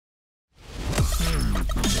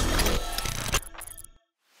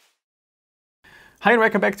Hi and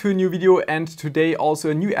welcome back to a new video, and today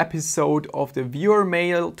also a new episode of the viewer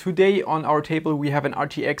mail. Today on our table we have an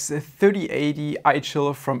RTX 3080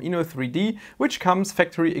 iChill from Inno3D, which comes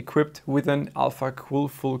factory equipped with an Alpha Cool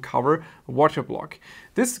full cover water block.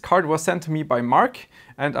 This card was sent to me by Mark,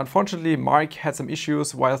 and unfortunately Mark had some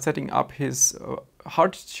issues while setting up his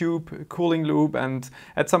hard tube cooling loop, and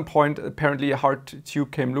at some point apparently a hard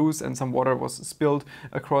tube came loose and some water was spilled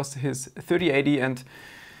across his 3080, and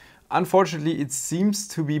unfortunately, it seems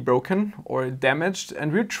to be broken or damaged,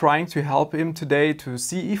 and we're trying to help him today to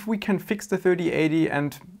see if we can fix the 3080.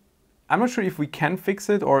 And I'm not sure if we can fix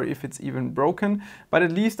it or if it's even broken, but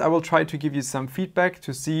at least I will try to give you some feedback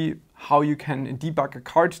to see how you can debug a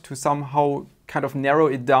card to somehow kind of narrow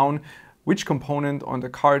it down which component on the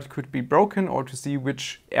card could be broken, or to see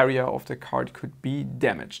which area of the card could be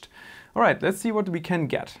damaged. All right, let's see what we can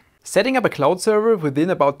get. Setting up a cloud server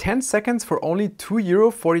within about 10 seconds for only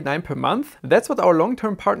 €2.49 per month. That's what our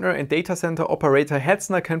long-term partner and data center operator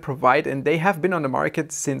Hetzner can provide, and they have been on the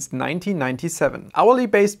market since 1997. Hourly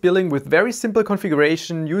based billing with very simple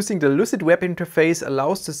configuration using the Lucid web interface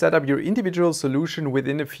allows to set up your individual solution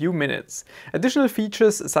within a few minutes. Additional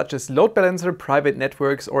features such as load balancer, private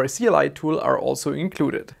networks or a CLI tool are also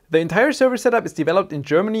included. The entire server setup is developed in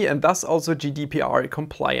Germany and thus also GDPR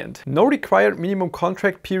compliant. No required minimum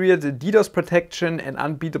contract period, DDoS protection and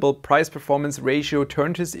unbeatable price-performance ratio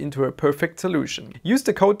turn this into a perfect solution. Use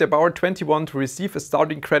the code DEBAUER21 to receive a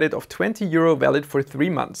starting credit of €20 valid for 3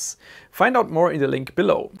 months. Find out more in the link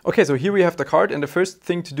below. Okay, so here we have the card, and the first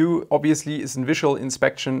thing to do obviously is a visual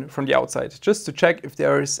inspection from the outside, just to check if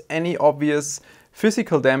there is any obvious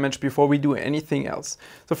physical damage before we do anything else.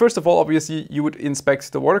 So first of all, obviously you would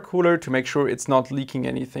inspect the water cooler to make sure it's not leaking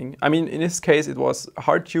anything. I mean, in this case it was a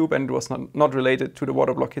hard tube and it was not related to the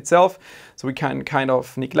water block itself, so we can kind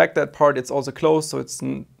of neglect that part. It's also closed, so it's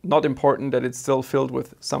not important that it's still filled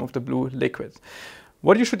with some of the blue liquid.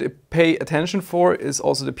 What you should pay attention for is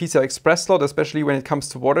also the PCI Express slot, especially when it comes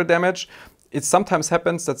to water damage. It sometimes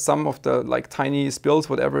happens that some of the tiny spills,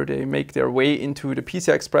 whatever, they make their way into the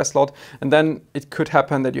PCI Express slot, and then it could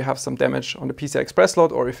happen that you have some damage on the PCI Express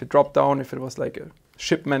slot, or if it dropped down, if it was like a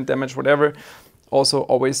shipment damage, whatever. Also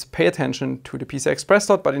always pay attention to the PCI Express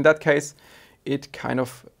slot, but in that case it kind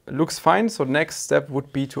of looks fine, so the next step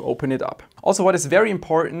would be to open it up. Also, what is very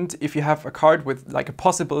important, if you have a card with like a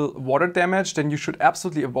possible water damage, then you should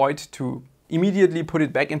absolutely avoid to immediately put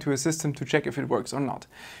it back into a system to check if it works or not.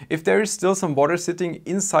 If there is still some water sitting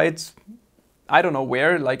inside, I don't know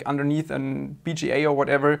where, like underneath an BGA or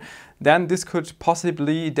whatever, then this could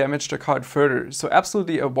possibly damage the card further. So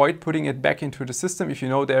absolutely avoid putting it back into the system if you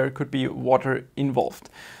know there could be water involved.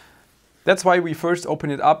 That's why we first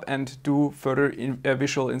open it up and do further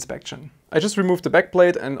visual inspection. I just removed the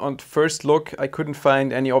backplate, and on first look I couldn't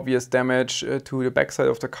find any obvious damage to the backside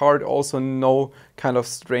of the card. Also no kind of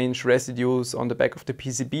strange residues on the back of the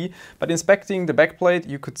PCB. But inspecting the backplate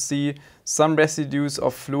you could see some residues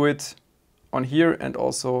of fluid on here and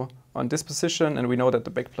also on this position, and we know that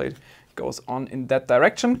the backplate goes on in that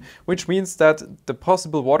direction, which means that the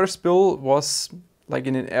possible water spill was like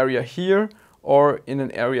in an area here or in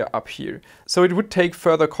an area up here. So it would take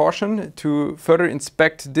further caution to further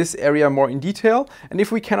inspect this area more in detail, and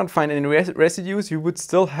if we cannot find any residues, you would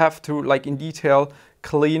still have to, like in detail,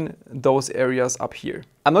 clean those areas up here.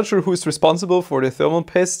 I'm not sure who's responsible for the thermal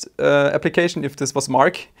paste application, if this was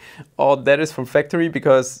Mark or that is from factory,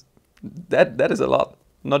 because that is a lot,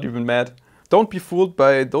 not even mad. Don't be fooled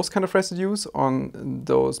by those kind of residues on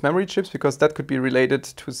those memory chips, because that could be related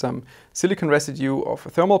to some silicon residue of a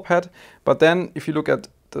thermal pad. But then if you look at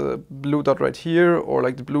the blue dot right here, or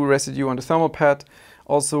like the blue residue on the thermal pad,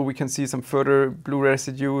 also we can see some further blue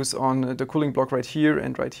residues on the cooling block right here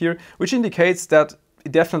and right here, which indicates that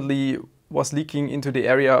it definitely was leaking into the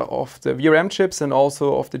area of the VRM chips and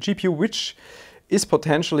also of the GPU, which is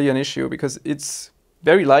potentially an issue, because it's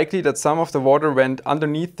very likely that some of the water went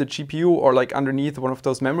underneath the GPU or like underneath one of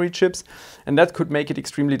those memory chips, and that could make it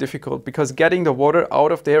extremely difficult, because getting the water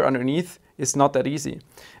out of there underneath is not that easy.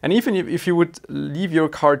 And even if you would leave your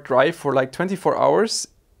card dry for like 24 hours,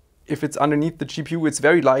 if it's underneath the GPU, it's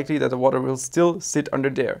very likely that the water will still sit under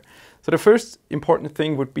there. So the first important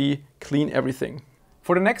thing would be clean everything.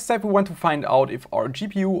 For the next step, we want to find out if our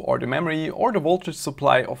GPU or the memory or the voltage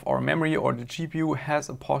supply of our memory or the GPU has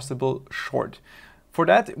a possible short. For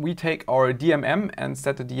that, we take our DMM and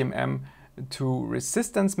set the DMM to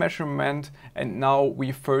resistance measurement, and now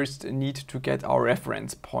we first need to get our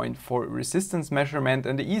reference point for resistance measurement,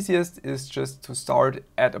 and the easiest is just to start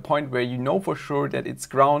at a point where you know for sure that it's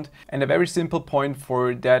ground, and a very simple point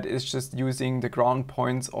for that is just using the ground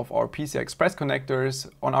points of our PCI Express connectors.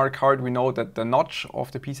 On our card we know that the notch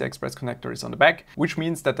of the PCI Express connector is on the back, which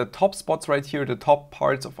means that the top spots right here, the top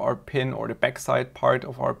parts of our pin or the backside part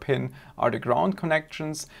of our pin, are the ground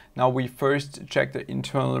connections. Now we first check the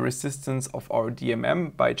internal resistance of our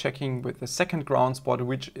DMM by checking with the second ground spot,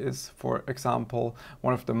 which is, for example,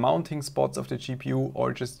 one of the mounting spots of the GPU,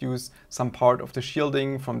 or just use some part of the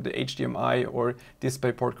shielding from the HDMI or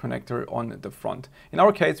DisplayPort connector on the front. In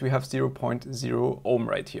our case, we have 0.0 ohm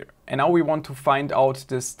right here. And now we want to find out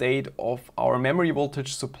the state of our memory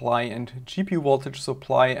voltage supply and GPU voltage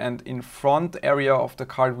supply, and in front area of the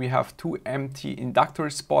card we have two empty inductor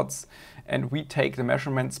spots, and we take the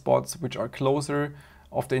measurement spots which are closer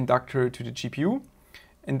of the inductor to the GPU.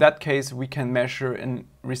 In that case, we can measure a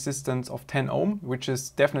resistance of 10 ohm, which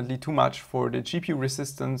is definitely too much for the GPU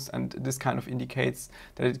resistance, and this kind of indicates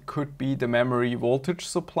that it could be the memory voltage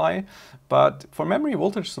supply. But for memory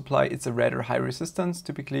voltage supply, it's a rather high resistance.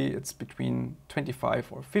 Typically, it's between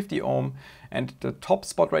 25 or 50 ohm, and the top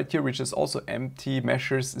spot right here, which is also empty,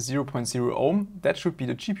 measures 0.0 ohm. That should be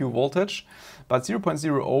the GPU voltage, but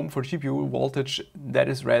 0.0 ohm for GPU voltage, that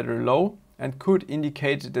is rather low, and could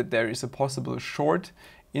indicate that there is a possible short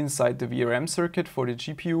inside the VRM circuit for the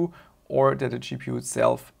GPU, or that the GPU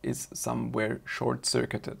itself is somewhere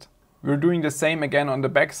short-circuited. We're doing the same again on the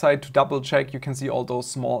back side to double check. You can see all those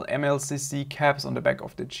small MLCC caps on the back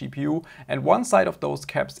of the GPU, and one side of those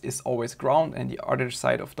caps is always ground and the other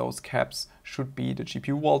side of those caps should be the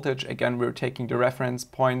GPU voltage. Again, we're taking the reference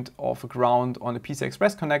point of ground on the PCI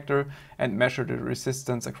Express connector and measure the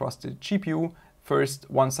resistance across the GPU. First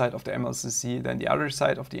one side of the MLCC, then the other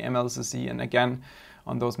side of the MLCC, and again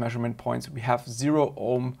on those measurement points we have 0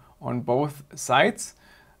 ohm on both sides,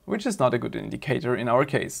 which is not a good indicator in our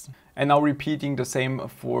case. And now repeating the same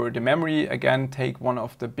for the memory. Again, take one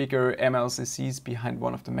of the bigger MLCCs behind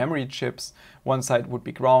one of the memory chips. One side would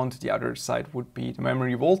be ground, the other side would be the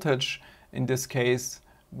memory voltage. In this case,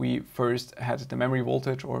 we first had the memory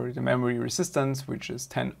voltage or the memory resistance, which is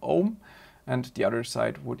 10 ohm. And the other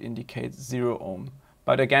side would indicate 0 ohm.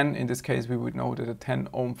 But again, in this case, we would know that a 10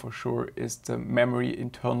 ohm for sure is the memory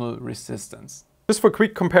internal resistance. Just for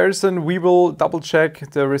quick comparison, we will double check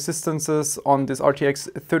the resistances on this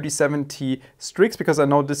RTX 3070 Strix, because I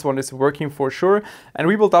know this one is working for sure. And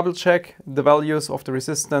we will double check the values of the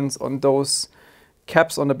resistance on those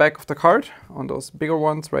caps on the back of the card, on those bigger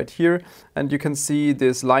ones right here. And you can see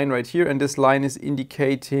this line right here, and this line is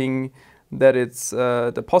indicating that it's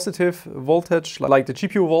the positive voltage, like the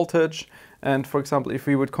GPU voltage. And for example, if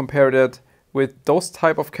we would compare that with those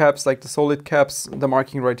type of caps, like the solid caps, the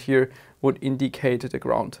marking right here would indicate the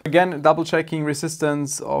ground. Again, double checking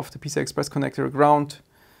resistance of the PCI Express connector ground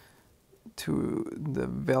to the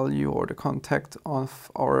value or the contact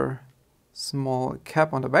of our small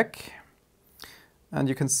cap on the back. And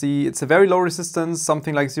you can see it's a very low resistance,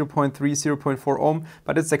 something like 0.3, 0.4 ohm,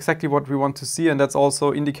 but it's exactly what we want to see, and that's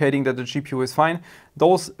also indicating that the GPU is fine.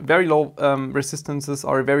 Those very low resistances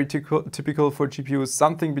are very typical for GPUs,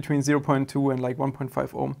 something between 0.2 and like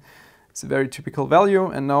 1.5 ohm. It's a very typical value,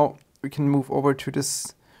 and now we can move over to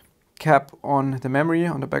this cap on the memory,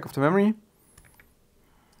 on the back of the memory.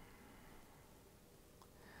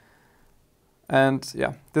 And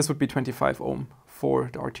yeah, this would be 25 ohm for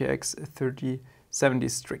the RTX 3070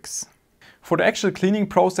 Strix. For the actual cleaning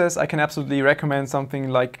process, I can absolutely recommend something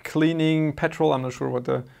like cleaning petrol. I'm not sure what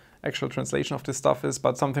the actual translation of this stuff is,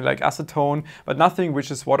 but something like acetone, but nothing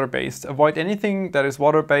which is water-based. Avoid anything that is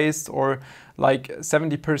water-based or like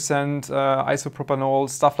 70% isopropanol,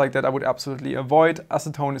 stuff like that I would absolutely avoid.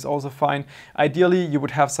 Acetone is also fine. Ideally, you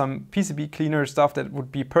would have some PCB cleaner stuff that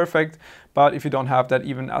would be perfect, but if you don't have that,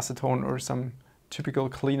 even acetone or some typical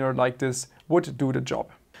cleaner like this would do the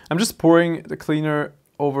job. I'm just pouring the cleaner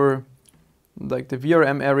over like the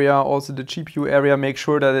VRM area, also the GPU area. Make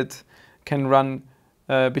sure that it can run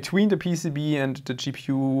between the PCB and the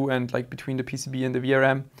GPU, and like between the PCB and the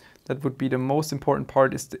VRM. That would be the most important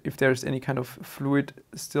part, is if there's any kind of fluid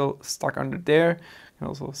still stuck under there. You can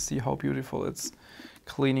also see how beautiful it's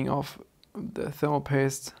cleaning off the thermal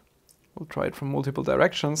paste. We'll try it from multiple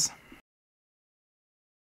directions.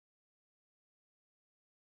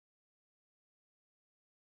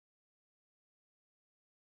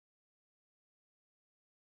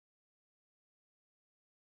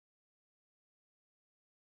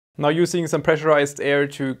 Now using some pressurized air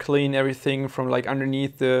to clean everything from like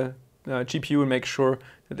underneath the GPU and make sure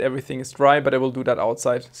that everything is dry, but I will do that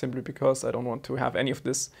outside simply because I don't want to have any of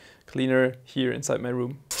this cleaner here inside my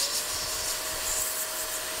room.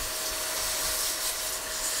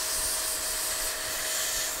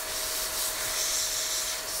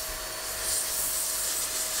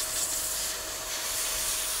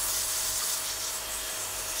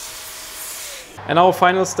 And our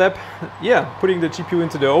final step, putting the GPU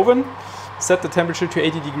into the oven. Set the temperature to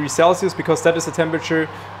 80 degrees Celsius because that is a temperature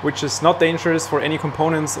which is not dangerous for any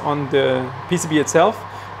components on the PCB itself,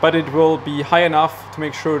 but it will be high enough to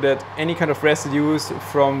make sure that any kind of residues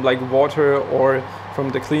from like water or from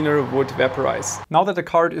the cleaner would vaporize. Now that the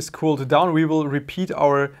card is cooled down, we will repeat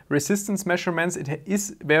our resistance measurements. It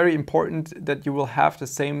is very important that you will have the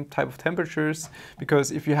same type of temperatures, because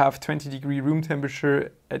if you have 20-degree room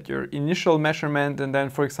temperature at your initial measurement and then,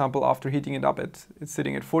 for example, after heating it up, it's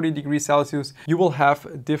sitting at 40 degrees Celsius, you will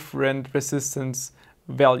have different resistance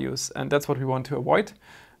values, and that's what we want to avoid.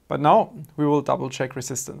 But now we will double check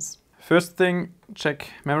resistance. First thing,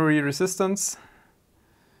 check memory resistance.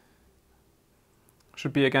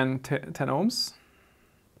 Should be again 10 ohms.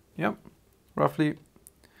 Yep, roughly.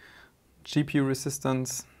 GPU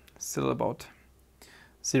resistance still about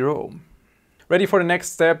 0 ohm. Ready for the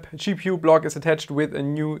next step. GPU block is attached with a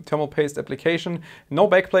new thermal paste application. No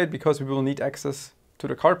backplate because we will need access to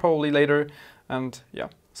the card probably later. And yeah,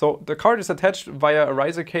 so the card is attached via a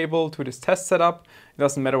riser cable to this test setup. It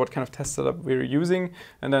doesn't matter what kind of test setup we're using.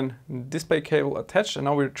 And then display cable attached. And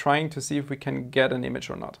now we're trying to see if we can get an image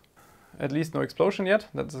or not. At least no explosion yet.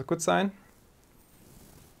 That's a good sign.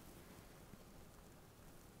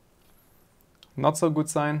 Not so good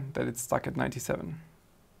sign that it's stuck at 97.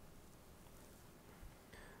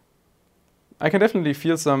 I can definitely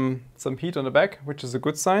feel some heat on the back, which is a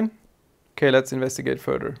good sign. Okay, let's investigate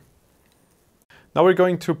further. Now we're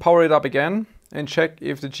going to power it up again and check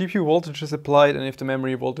if the GPU voltage is applied and if the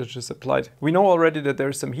memory voltage is applied. We know already that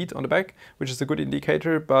there's some heat on the back, which is a good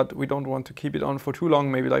indicator, but we don't want to keep it on for too long,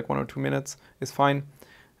 maybe like 1 or 2 minutes is fine,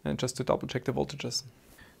 and just to double check the voltages.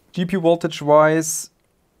 GPU voltage wise,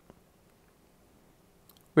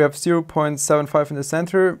 we have 0.75 in the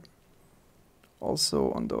center,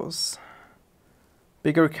 also on those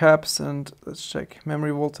bigger caps, and let's check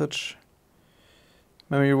memory voltage.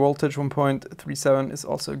 Memory voltage 1.37 is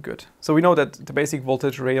also good. So we know that the basic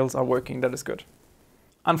voltage rails are working, that is good.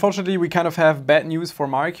 Unfortunately, we kind of have bad news for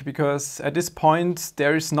Mark, because at this point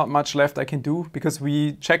there is not much left I can do, because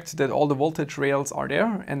we checked that all the voltage rails are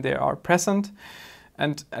there and they are present.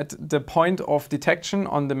 And at the point of detection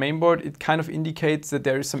on the mainboard, it kind of indicates that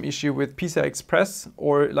there is some issue with PCI Express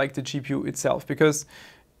or like the GPU itself, because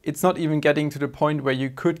it's not even getting to the point where you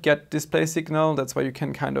could get display signal. That's why you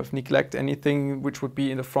can kind of neglect anything which would be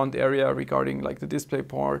in the front area regarding like the display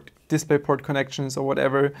port connections or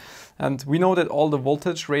whatever. And we know that all the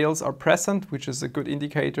voltage rails are present, which is a good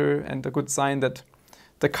indicator and a good sign that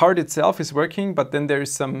the card itself is working, but then there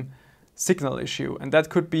is some signal issue. And that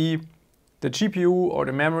could be the GPU or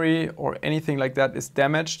the memory or anything like that is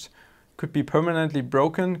damaged, could be permanently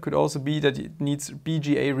broken, could also be that it needs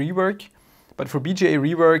BGA rework. But for BGA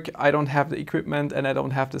rework, I don't have the equipment and I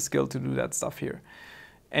don't have the skill to do that stuff here.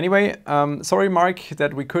 Anyway, sorry Mark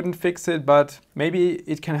that we couldn't fix it, but maybe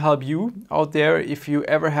it can help you out there. If you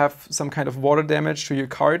ever have some kind of water damage to your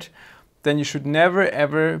card, then you should never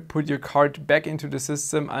ever put your card back into the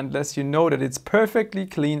system unless you know that it's perfectly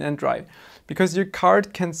clean and dry. Because your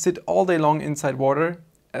card can sit all day long inside water,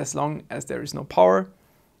 as long as there is no power,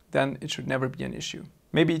 then it should never be an issue.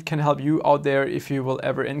 Maybe it can help you out there if you will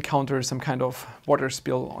ever encounter some kind of water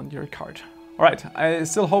spill on your card. Alright, I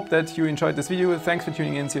still hope that you enjoyed this video. Thanks for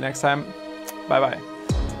tuning in. See you next time. Bye bye.